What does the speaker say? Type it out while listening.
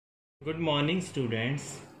Good morning,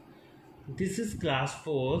 students. This is class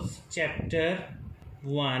 4's chapter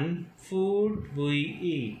 1, food we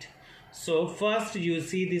eat. So first you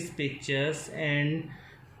see these pictures and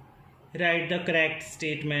write the correct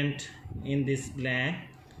statement in this blank.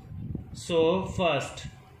 So first,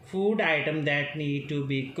 food item that need to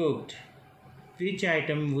be cooked. Which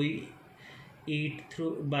item we eat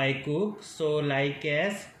through by cook? So like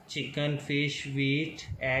as chicken, fish, wheat,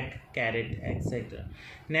 egg, carrot, etc.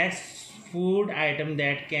 Next, food item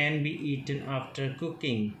that can be eaten after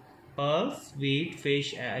cooking. Pulse, wheat,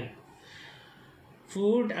 fish, egg.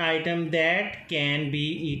 Food item that can be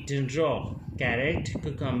eaten raw. Carrot,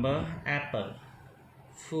 cucumber, apple.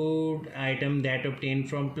 Food item that obtained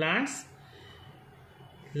from plants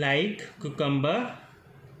like cucumber,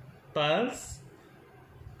 pulse,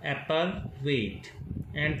 apple, wheat.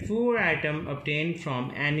 And food item obtained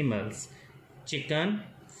from animals, chicken,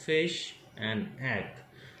 fish and egg.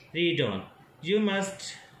 Read on. You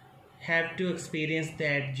must have to experience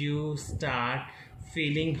that you start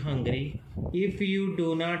feeling hungry if you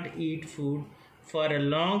do not eat food for a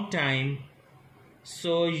long time,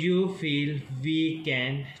 so you feel weak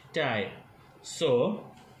and tired. So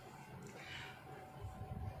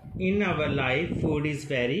in our life, food is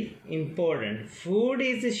very important. Food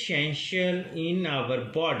is essential in our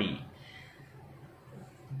body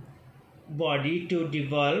to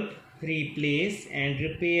develop, replace and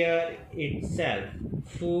repair itself.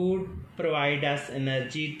 Food provides us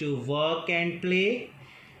energy to work and play,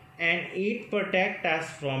 and it protects us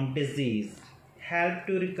from disease, help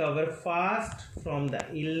to recover fast from the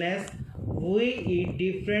illness. We eat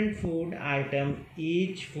different food items.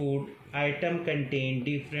 Each food item contains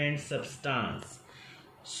different substance.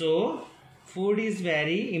 So food is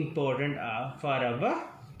very important for our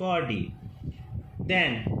body.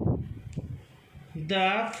 Then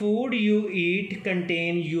the food you eat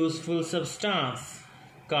contains useful substance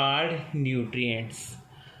called nutrients.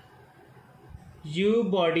 Your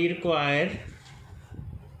body requires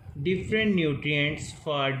different nutrients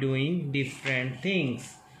for doing different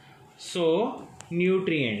things. So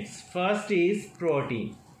nutrients, first is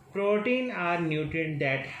protein. Protein are nutrients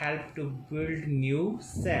that help to build new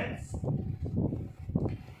cells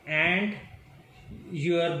and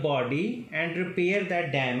your body and repair the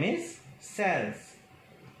damaged cells.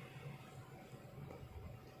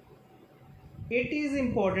 It is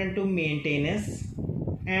important to maintenance,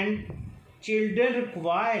 and children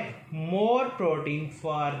require more protein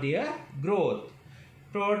for their growth.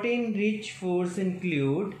 Protein rich foods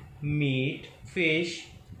include meat, fish,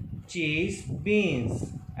 cheese,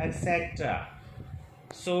 beans, etc.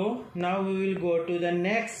 So now we will go to the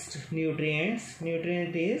next nutrients.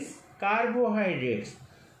 Nutrient is carbohydrates.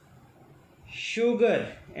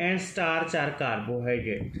 Sugar and starch are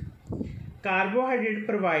carbohydrate. Carbohydrate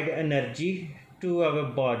provide energy to our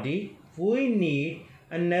body. We need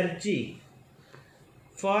energy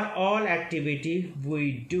for all activity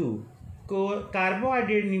we do.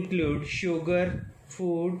 Carbohydrate include sugar,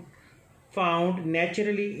 food found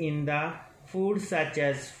naturally in the food such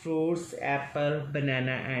as fruits, apple,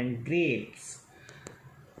 banana and grapes.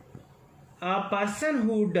 A person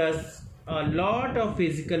who does a lot of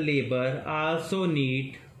physical labor also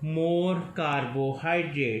need more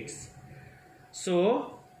carbohydrates.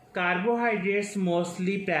 So carbohydrates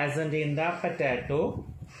mostly present in the potato,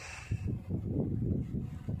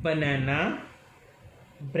 banana,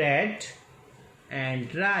 bread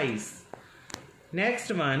and rice.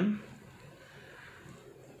 Next one,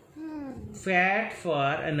 fat for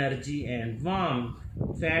energy and warmth.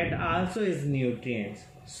 Fat also is nutrients.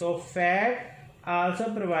 So fat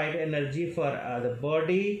also provide energy for the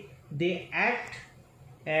body. They act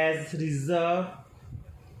as reserve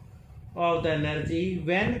of the energy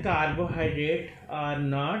when carbohydrates are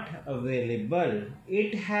not available.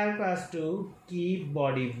 It helps us to keep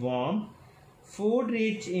body warm. Food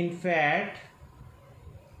rich in fat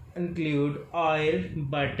include oil,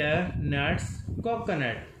 butter, nuts,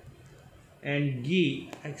 coconut and ghee,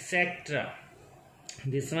 etc.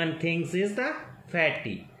 This one things is the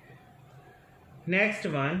fatty. Next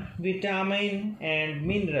one, vitamin and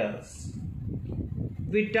minerals.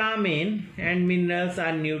 Vitamin and minerals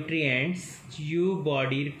are nutrients your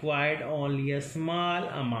body required only a small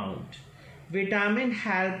amount. Vitamin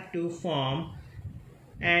help to form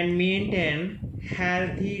and maintain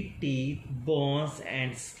healthy teeth, bones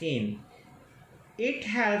and skin. It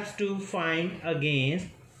helps to fight against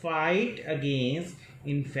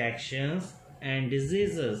infections and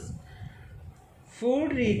diseases.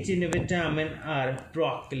 Food rich in vitamin are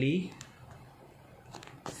broccoli,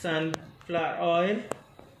 sunflower oil,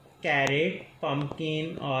 carrot,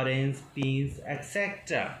 pumpkin, orange, beans,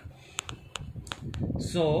 etc.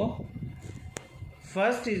 So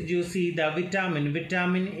first is you see the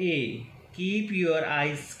vitamin A, keep your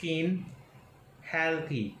eye skin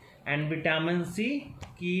healthy, and vitamin C,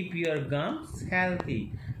 keep your gums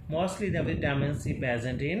healthy. Mostly the vitamin C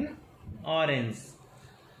present in orange.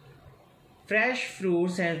 Fresh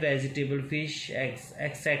fruits and vegetable, fish, eggs,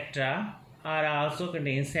 etc. are also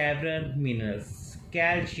contain several minerals.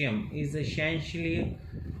 Calcium is essentially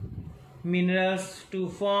minerals to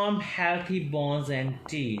form healthy bones and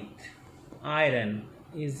teeth. Iron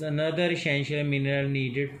is another essential mineral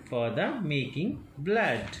needed for the making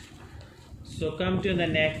blood. So come to the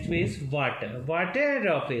next is water. Water and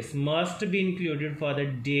raw fish must be included for the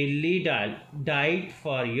daily diet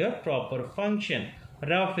for your proper function.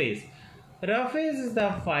 Raw fish. Raw fish is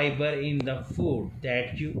the fiber in the food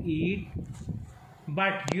that you eat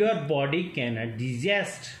but your body cannot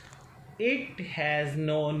digest. It has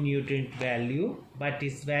no nutrient value but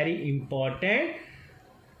is very important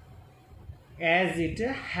as it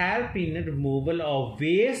helps in the removal of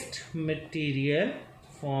waste material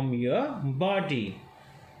from your body.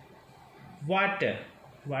 Water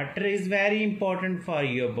is very important for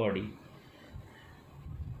your body,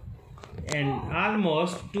 and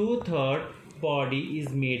almost 2/3 body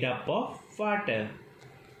is made up of water.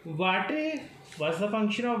 What's the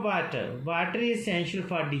function of water? Water is essential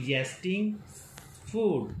for digesting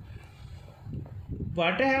food.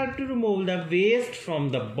 Water helps to remove the waste from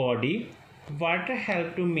the body. Water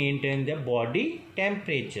helps to maintain the body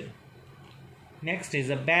temperature. Next is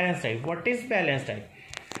a balanced diet. What is balanced diet?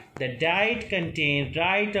 The diet contains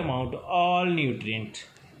right amount of all nutrients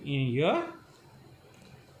in your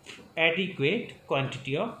adequate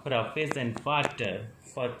quantity of raw fish and water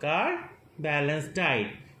for called balanced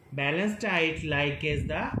diet. Balanced diet like is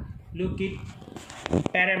the look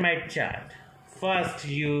at pyramid chart. First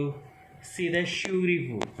you see the sugary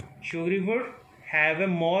food. Sugary food have a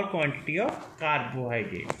more quantity of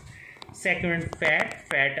carbohydrate. Second,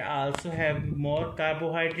 fat also have more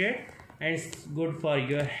carbohydrate and it's good for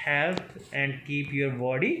your health and keep your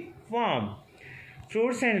body warm.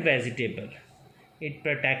 Fruits and vegetable, it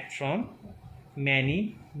protects from many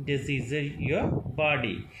diseases your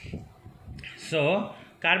body. So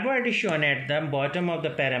carbohydrate shown at the bottom of the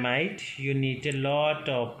pyramid, you need a lot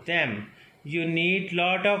of them. You need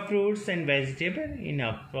lot of fruits and vegetable,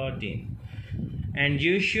 enough protein, and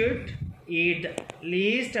you should eat the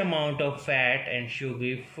least amount of fat and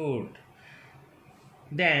sugary food.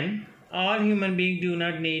 Then all human beings do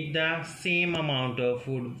not need the same amount of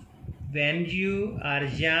food. When you are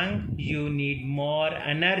young, you need more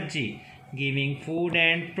energy, giving food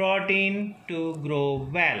and protein to grow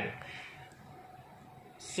well.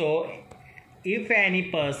 So if any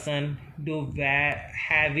person do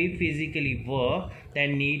heavy physically work,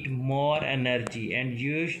 then need more energy, and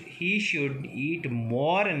he should eat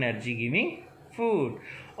more energy giving food.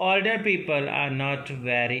 Older people are not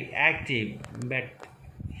very active, but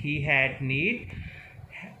he had need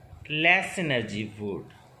less energy food.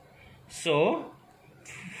 So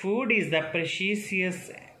food is the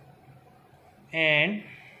precious and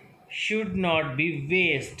should not be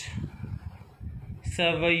waste.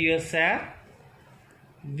 Serve yourself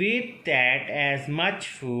with that as much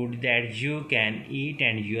food that you can eat,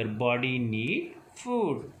 and your body need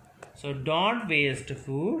food. So don't waste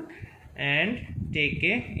food and take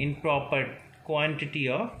in proper quantity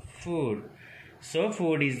of food. So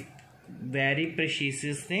food is very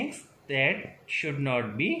precious things that should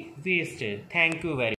not be wasted. Thank you very much.